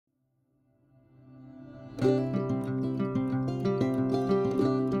I want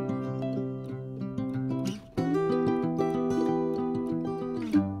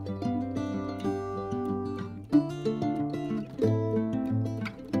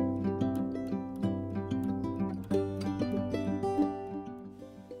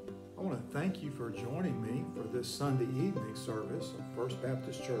to thank you for joining me for this Sunday evening service of First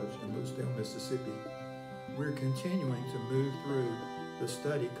Baptist Church in Lucedale, Mississippi. We're continuing to move through the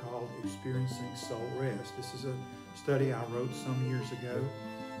study called Experiencing Soul Rest. This is a study I wrote some years ago,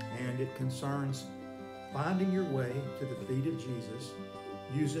 and it concerns finding your way to the feet of Jesus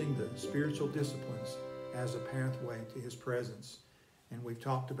using the spiritual disciplines as a pathway to His presence. And we've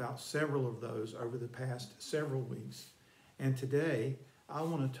talked about several of those over the past several weeks. And today, I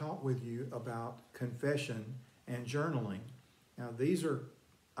want to talk with you about confession and journaling. Now, these are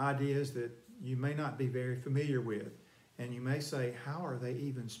ideas that you may not be very familiar with, and you may say, how are they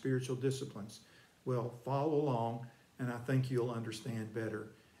even spiritual disciplines? Well, follow along, and I think you'll understand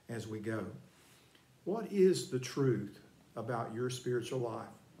better as we go. What is the truth about your spiritual life?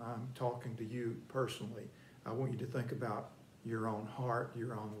 I'm talking to you personally. I want you to think about your own heart,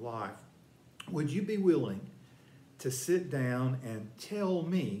 your own life. Would you be willing to sit down and tell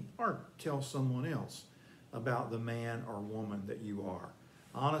me or tell someone else about the man or woman that you are?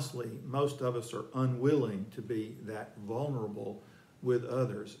 Honestly, most of us are unwilling to be that vulnerable with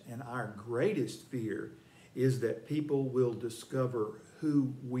others, and our greatest fear is that people will discover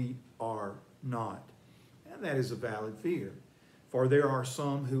who we are not. And that is a valid fear, for there are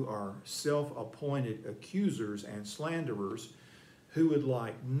some who are self-appointed accusers and slanderers who would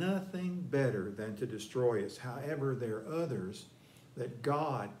like nothing better than to destroy us. However, there are others that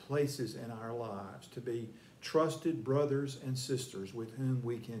God places in our lives to be trusted brothers and sisters with whom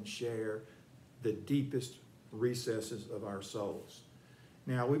we can share the deepest recesses of our souls.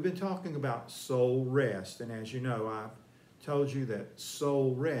 Now, we've been talking about soul rest, and as you know, I've told you that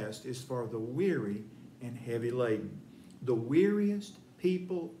soul rest is for the weary and heavy laden. The weariest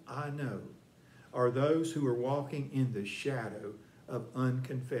people I know are those who are walking in the shadow of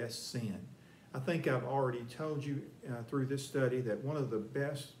unconfessed sin. I think I've already told you through this study that one of the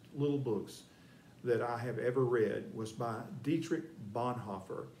best little books that I have ever read was by Dietrich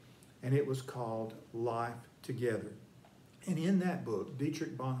Bonhoeffer, and it was called Life Together. And in that book,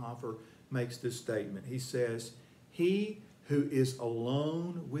 Dietrich Bonhoeffer makes this statement. He says, "He who is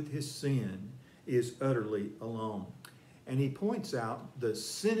alone with his sin is utterly alone." And he points out the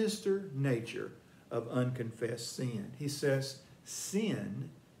sinister nature of unconfessed sin. He says, sin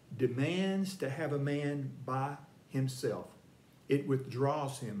demands to have a man by himself. It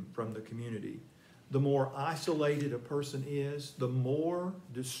withdraws him from the community. The more isolated a person is, the more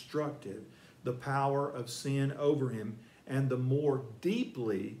destructive the power of sin over him, and the more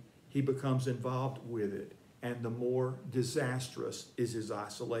deeply he becomes involved with it, and the more disastrous is his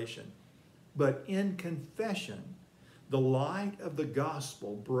isolation. But in confession, the light of the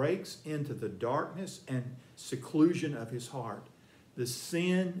gospel breaks into the darkness and seclusion of his heart. The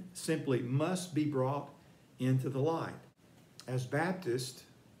sin simply must be brought into the light. As Baptists,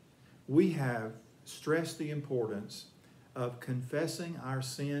 we have stressed the importance of confessing our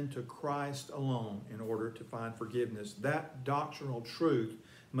sin to Christ alone in order to find forgiveness. That doctrinal truth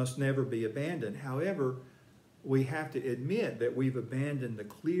must never be abandoned. However, we have to admit that we've abandoned the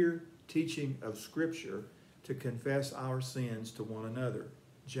clear teaching of Scripture to confess our sins to one another.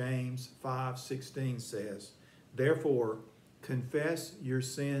 James 5:16 says, "Therefore, confess your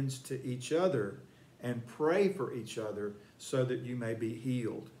sins to each other and pray for each other so that you may be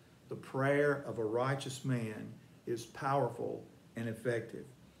healed. The prayer of a righteous man is powerful and effective."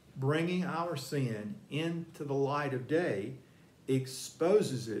 Bringing our sin into the light of day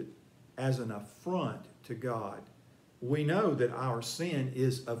exposes it as an affront to God. We know that our sin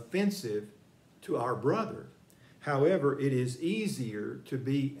is offensive to our brother. However, it is easier to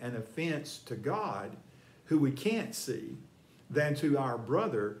be an offense to God, who we can't see, than to our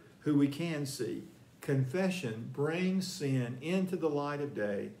brother, who we can see. Confession brings sin into the light of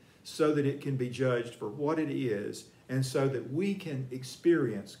day so that it can be judged for what it is, and so that we can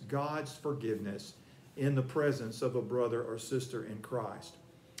experience God's forgiveness in the presence of a brother or sister in Christ.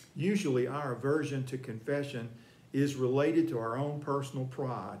 Usually our aversion to confession is related to our own personal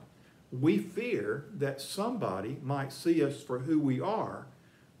pride. We fear that somebody might see us for who we are.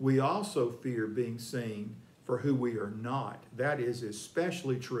 We also fear being seen for who we are not. That is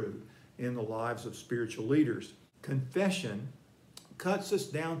especially true in the lives of spiritual leaders. Confession cuts us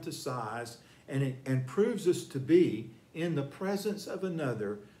down to size and proves us to be, in the presence of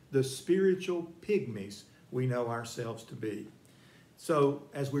another, the spiritual pygmies we know ourselves to be. So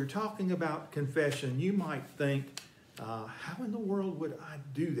as we're talking about confession, you might think, how in the world would I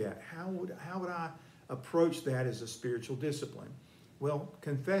do that? How would I approach that as a spiritual discipline? Well,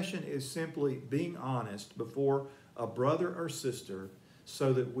 confession is simply being honest before a brother or sister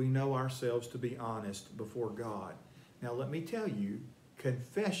so that we know ourselves to be honest before God. Now let me tell you,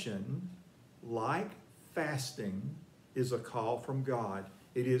 confession, like fasting, is a call from God.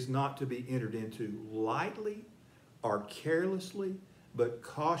 It is not to be entered into lightly or carelessly, but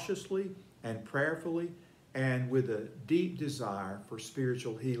cautiously and prayerfully and with a deep desire for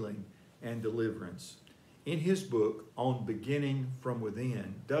spiritual healing and deliverance. In his book, On Beginning from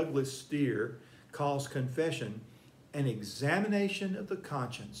Within, Douglas Steere calls confession an examination of the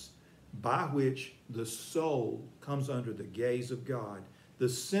conscience by which the soul comes under the gaze of God. The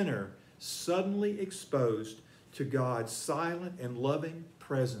sinner, suddenly exposed to God's silent and loving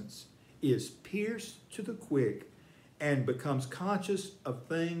presence, is pierced to the quick and becomes conscious of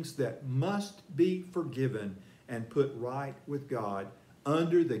things that must be forgiven and put right with God.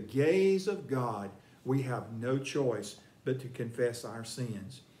 Under the gaze of God, we have no choice but to confess our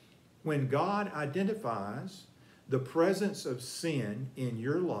sins. When God identifies the presence of sin in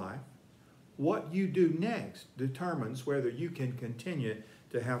your life, what you do next determines whether you can continue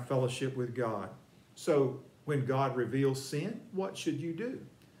to have fellowship with God. So when God reveals sin, what should you do?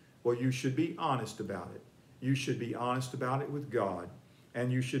 Well, you should be honest about it. You should be honest about it with God,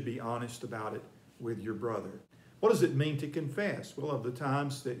 and you should be honest about it with your brother. What does it mean to confess? Well, of the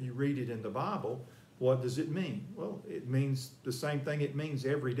times that you read it in the Bible, what does it mean? Well, it means the same thing it means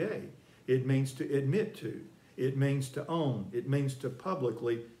every day. It means to admit to. It means to own. It means to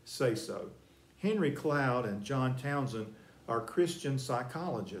publicly say so. Henry Cloud and John Townsend are Christian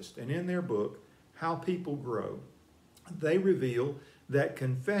psychologists, and in their book, How People Grow, they reveal that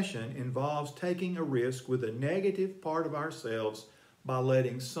confession involves taking a risk with a negative part of ourselves by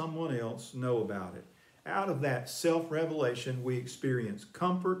letting someone else know about it. Out of that self-revelation, we experience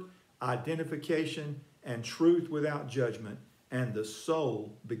comfort, identification, and truth without judgment, and the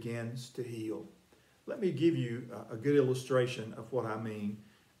soul begins to heal. Let me give you a good illustration of what I mean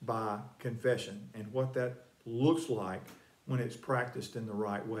by confession and what that looks like when it's practiced in the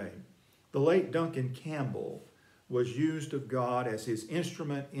right way. The late Duncan Campbell was used of God as his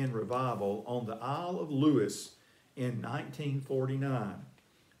instrument in revival on the Isle of Lewis in 1949.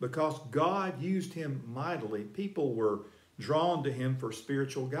 Because God used him mightily, people were drawn to him for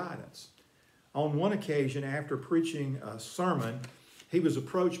spiritual guidance. On one occasion, after preaching a sermon, he was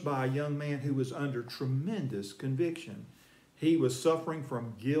approached by a young man who was under tremendous conviction. He was suffering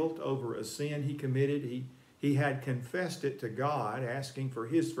from guilt over a sin he committed. He had confessed it to God, asking for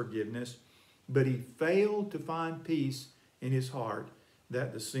his forgiveness, but he failed to find peace in his heart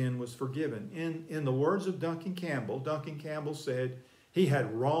that the sin was forgiven. In the words of Duncan Campbell said he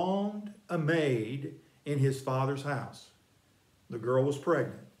had wronged a maid in his father's house. The girl was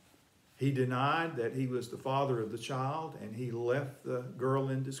pregnant. He denied that he was the father of the child, and he left the girl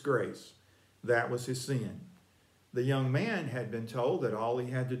in disgrace. That was his sin. The young man had been told that all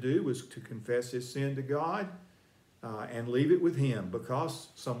he had to do was to confess his sin to God and leave it with him, because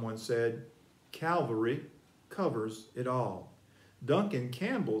someone said, Calvary covers it all. Duncan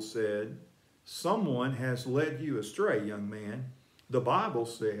Campbell said, someone has led you astray, young man. The Bible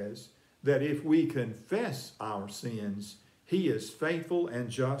says that if we confess our sins, he is faithful and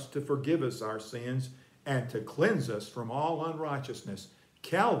just to forgive us our sins and to cleanse us from all unrighteousness.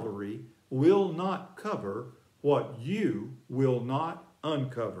 Calvary will not cover what you will not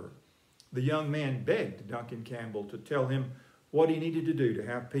uncover. The young man begged Duncan Campbell to tell him what he needed to do to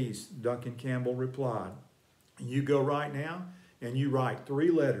have peace. Duncan Campbell replied, you go right now and you write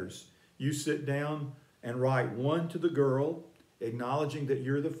 3 letters. You sit down and write one to the girl, acknowledging that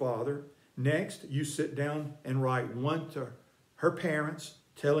you're the father. Next, you sit down and write one to her parents,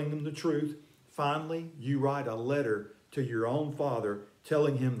 telling them the truth. Finally, you write a letter to your own father,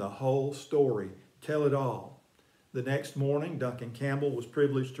 telling him the whole story. Tell it all. The next morning, Duncan Campbell was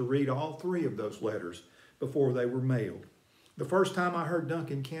privileged to read all 3 of those letters before they were mailed. The first time I heard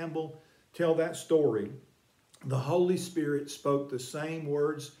Duncan Campbell tell that story, the Holy Spirit spoke the same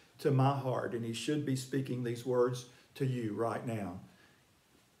words to my heart, and he should be speaking these words to you right now.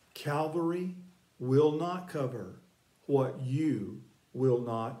 Calvary will not cover what you will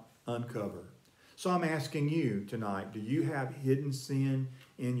not uncover. So I'm asking you tonight, do you have hidden sin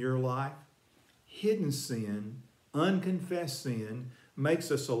in your life? Hidden sin, unconfessed sin,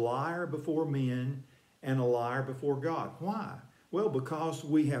 makes us a liar before men and a liar before God. Why? Well, because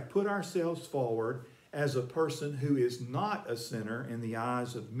we have put ourselves forward as a person who is not a sinner in the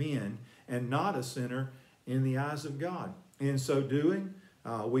eyes of men and not a sinner in the eyes of God. In so doing,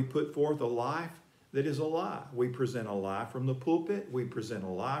 we put forth a life that is a lie. We present a lie from the pulpit. We present a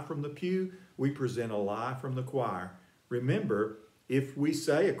lie from the pew. We present a lie from the choir. Remember, if we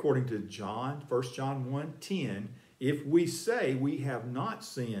say, according to 1 John 1:10, if we say we have not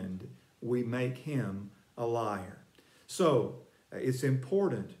sinned, we make him a liar. So it's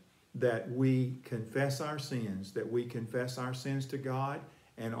important that we confess our sins, to God,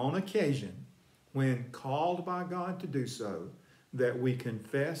 and on occasion, when called by God to do so, that we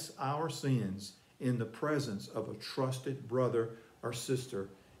confess our sins in the presence of a trusted brother or sister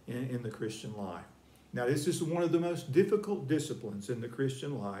in the Christian life. Now, this is one of the most difficult disciplines in the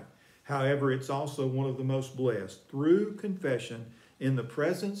Christian life. However, it's also one of the most blessed. Through confession in the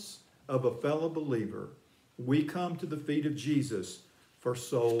presence of a fellow believer, we come to the feet of Jesus for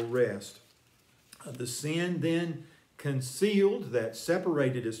soul rest. The sin then concealed that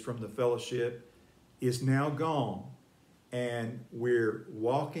separated us from the fellowship is now gone, and we're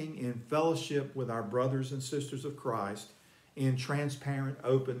walking in fellowship with our brothers and sisters of Christ in transparent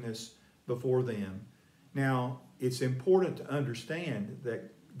openness before them. Now, it's important to understand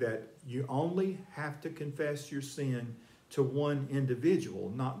that you only have to confess your sin to one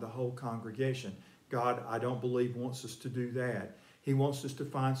individual, not the whole congregation. God, I don't believe, wants us to do that. He wants us to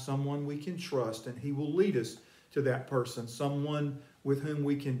find someone we can trust, and he will lead us to that person, someone with whom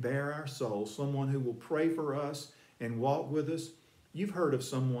we can bare our souls, someone who will pray for us and walk with us. You've heard of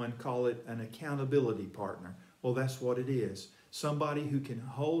someone call it an accountability partner. Well, that's what it is. Somebody who can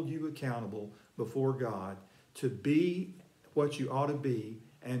hold you accountable before God to be what you ought to be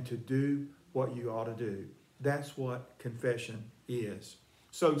and to do what you ought to do. That's what confession is.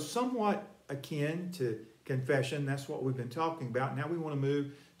 So somewhat akin to confession, that's what we've been talking about. Now we want to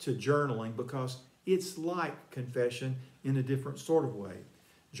move to journaling, because it's like confession in a different sort of way.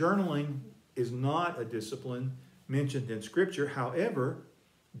 Journaling is not a discipline mentioned in Scripture. However,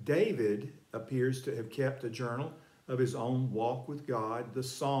 David appears to have kept a journal of his own walk with God. The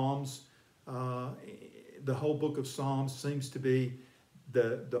Psalms, the whole book of Psalms seems to be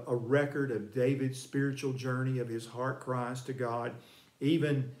a record of David's spiritual journey, of his heart cries to God.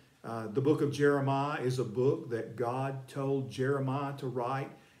 Even the book of Jeremiah is a book that God told Jeremiah to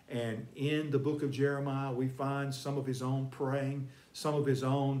write. And in the book of Jeremiah, we find some of his own praying, some of his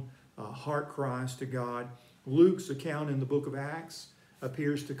own heart cries to God. Luke's account in the book of Acts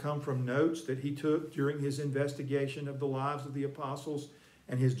appears to come from notes that he took during his investigation of the lives of the apostles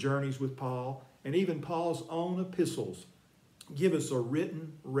and his journeys with Paul. And even Paul's own epistles give us a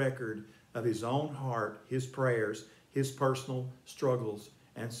written record of his own heart, his prayers, his personal struggles,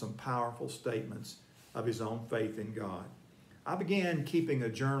 and some powerful statements of his own faith in God. I began keeping a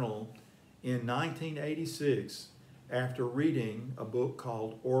journal in 1986 after reading a book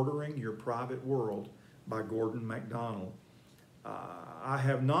called Ordering Your Private World by Gordon MacDonald. I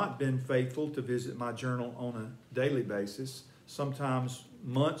have not been faithful to visit my journal on a daily basis. Sometimes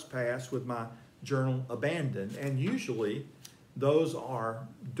months pass with my journal abandoned, and usually those are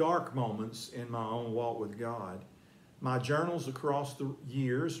dark moments in my own walk with God. My journals across the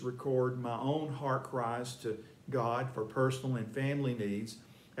years record my own heart cries to God for personal and family needs,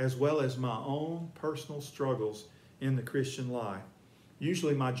 as well as my own personal struggles in the Christian life.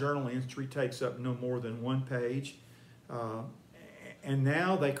 Usually my journal entry takes up no more than one page, and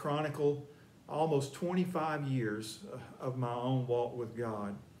now they chronicle almost 25 years of my own walk with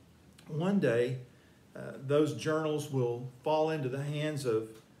God. One day, those journals will fall into the hands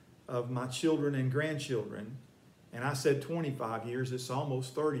of my children and grandchildren. And I said 25 years, it's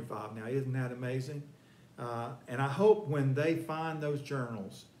almost 35 now. Isn't that amazing? And I hope when they find those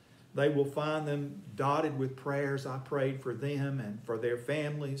journals, they will find them dotted with prayers I prayed for them and for their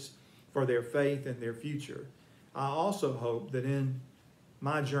families, for their faith and their future. I also hope that in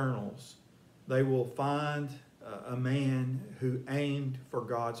my journals, they will find a man who aimed for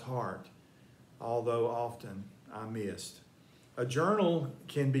God's heart, although often I missed. A journal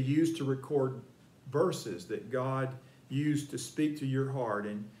can be used to record verses that God used to speak to your heart,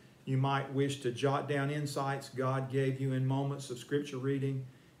 and you might wish to jot down insights God gave you in moments of scripture reading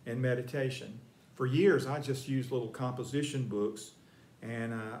and meditation. For years, I just used little composition books,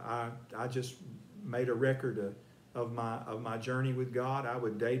 and I just made a record of my journey with God. I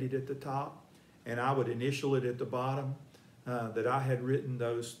would date it at the top, and I would initial it at the bottom, that I had written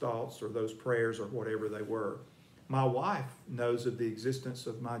those thoughts or those prayers or whatever they were. My wife knows of the existence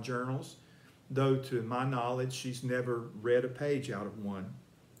of my journals, though to my knowledge, she's never read a page out of one.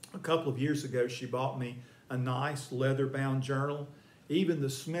 A couple of years ago, she bought me a nice leather-bound journal. Even the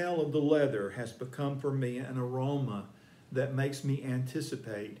smell of the leather has become for me an aroma that makes me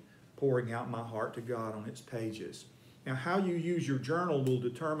anticipate pouring out my heart to God on its pages. Now, how you use your journal will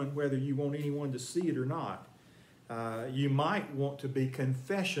determine whether you want anyone to see it or not. You might want to be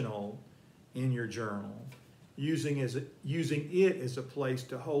confessional in your journal, using it as a place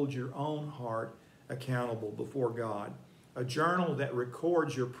to hold your own heart accountable before God. A journal that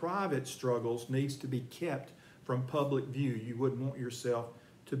records your private struggles needs to be kept from public view. You wouldn't want yourself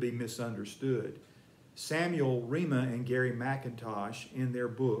to be misunderstood. Samuel Rima and Gary McIntosh, in their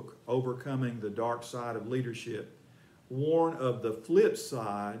book, Overcoming the Dark Side of Leadership, warn of the flip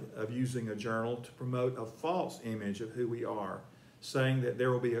side of using a journal to promote a false image of who we are, saying that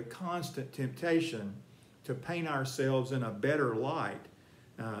there will be a constant temptation to paint ourselves in a better light.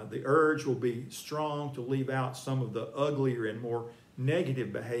 The urge will be strong to leave out some of the uglier and more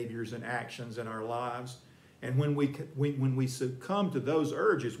negative behaviors and actions in our lives. And when we succumb to those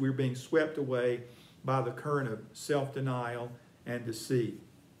urges, we're being swept away by the current of self-denial and deceit.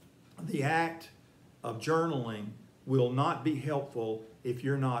 The act of journaling will not be helpful if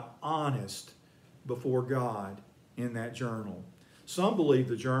you're not honest before God in that journal. Some believe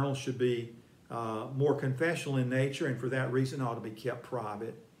the journal should be more confessional in nature, and for that reason ought to be kept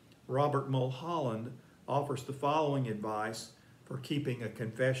private. Robert Mulholland offers the following advice for keeping a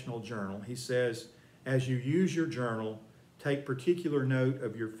confessional journal. He says, as you use your journal, take particular note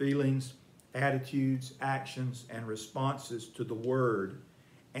of your feelings, attitudes, actions, and responses to the Word.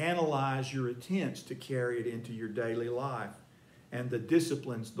 Analyze your attempts to carry it into your daily life and the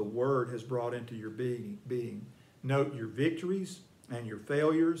disciplines the Word has brought into your being. Note your victories and your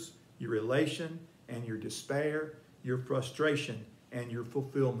failures, your elation and your despair, your frustration and your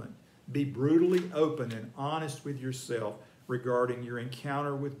fulfillment. Be brutally open and honest with yourself regarding your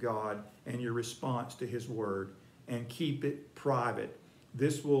encounter with God and your response to His Word, and keep it private.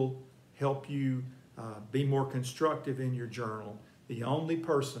 This will help you be more constructive in your journal. The only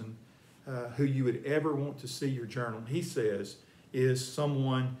person who you would ever want to see your journal, he says, is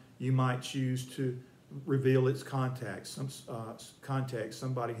someone you might choose to reveal its context,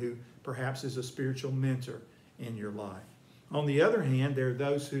 somebody who perhaps is a spiritual mentor in your life. On the other hand, there are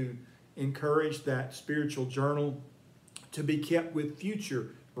those who encourage that spiritual journal to be kept with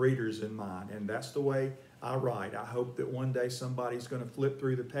future readers in mind, and that's the way I write. I hope that one day somebody's going to flip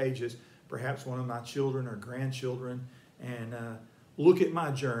through the pages, perhaps one of my children or grandchildren, and look at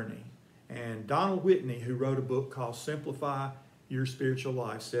my journey. And Donald Whitney, who wrote a book called Simplify Your Spiritual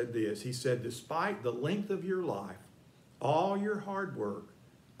Life, said this. He said, despite the length of your life, all your hard work,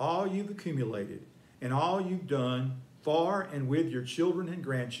 all you've accumulated, and all you've done for and with your children and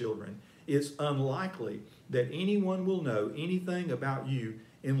grandchildren, it's unlikely that anyone will know anything about you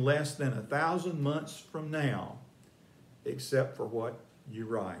in less than 1,000 months from now, except for what you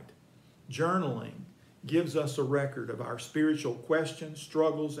write. Journaling gives us a record of our spiritual questions,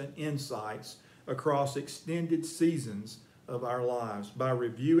 struggles, and insights across extended seasons of our lives. By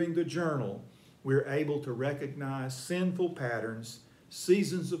reviewing the journal, we're able to recognize sinful patterns,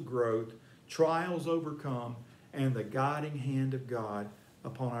 seasons of growth, trials overcome, and the guiding hand of God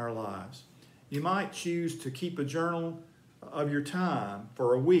upon our lives. You might choose to keep a journal of your time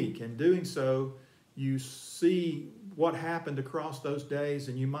for a week. In doing so, you see what happened across those days,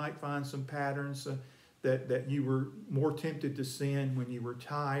 and you might find some patterns that you were more tempted to sin when you were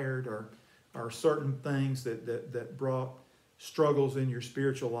tired, or certain things that brought struggles in your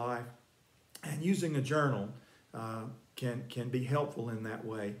spiritual life. And using a journal can be helpful in that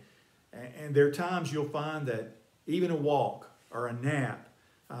way. And there are times you'll find that even a walk or a nap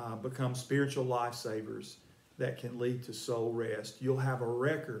become spiritual lifesavers that can lead to soul rest. You'll have a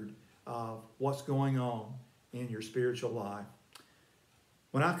record of what's going on in your spiritual life.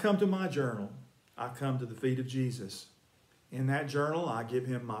 When I come to my journal, I come to the feet of Jesus. In that journal, I give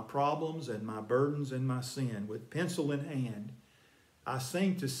Him my problems and my burdens and my sin. With pencil in hand, I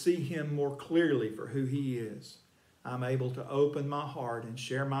seem to see Him more clearly for who He is. I'm able to open my heart and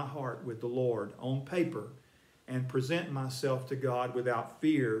share my heart with the Lord on paper and present myself to God without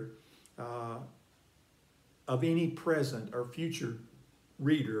fear of any present or future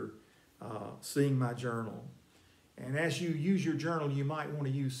reader seeing my journal. And as you use your journal, you might want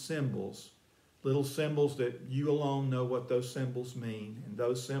to use symbols, little symbols that you alone know what those symbols mean. And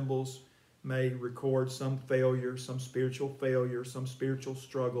those symbols may record some failure, some spiritual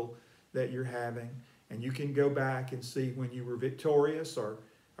struggle that you're having. And you can go back and see when you were victorious or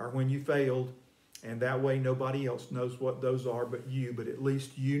when you failed. And that way nobody else knows what those are but you. But at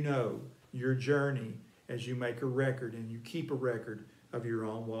least you know your journey as you make a record and you keep a record of your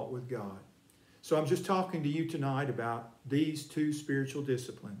own walk with God. So I'm just talking to you tonight about these two spiritual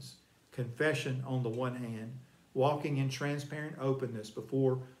disciplines. Confession on the one hand, walking in transparent openness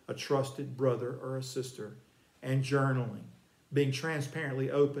before a trusted brother or a sister, and journaling, being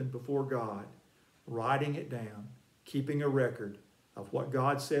transparently open before God, writing it down, keeping a record of what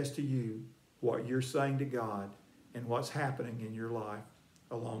God says to you, what you're saying to God, and what's happening in your life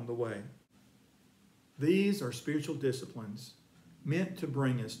along the way. These are spiritual disciplines meant to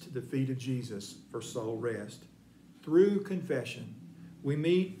bring us to the feet of Jesus for soul rest. Through confession, we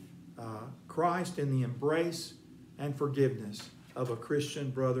meet Christ in the embrace and forgiveness of a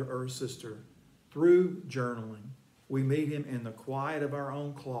Christian brother or sister. Through journaling, we meet him in the quiet of our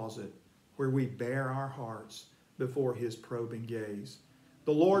own closet, where we bare our hearts before his probing gaze.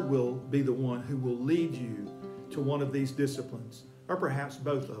 The Lord will be the one who will lead you to one of these disciplines, or perhaps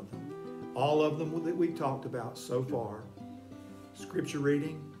both of them. All of them that we've talked about so far: scripture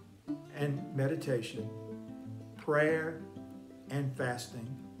reading and meditation, prayer and fasting,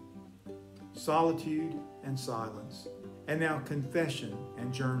 solitude and silence, and now confession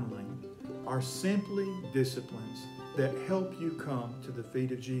and journaling are simply disciplines that help you come to the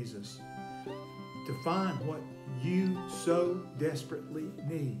feet of Jesus to find what you so desperately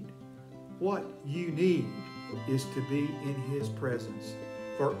need. What you need is to be in his presence,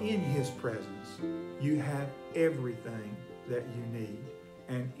 for in his presence you have everything that you need,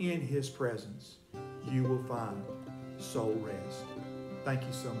 and in his presence you will find soul rest. Thank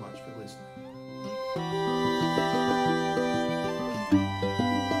you so much for listening.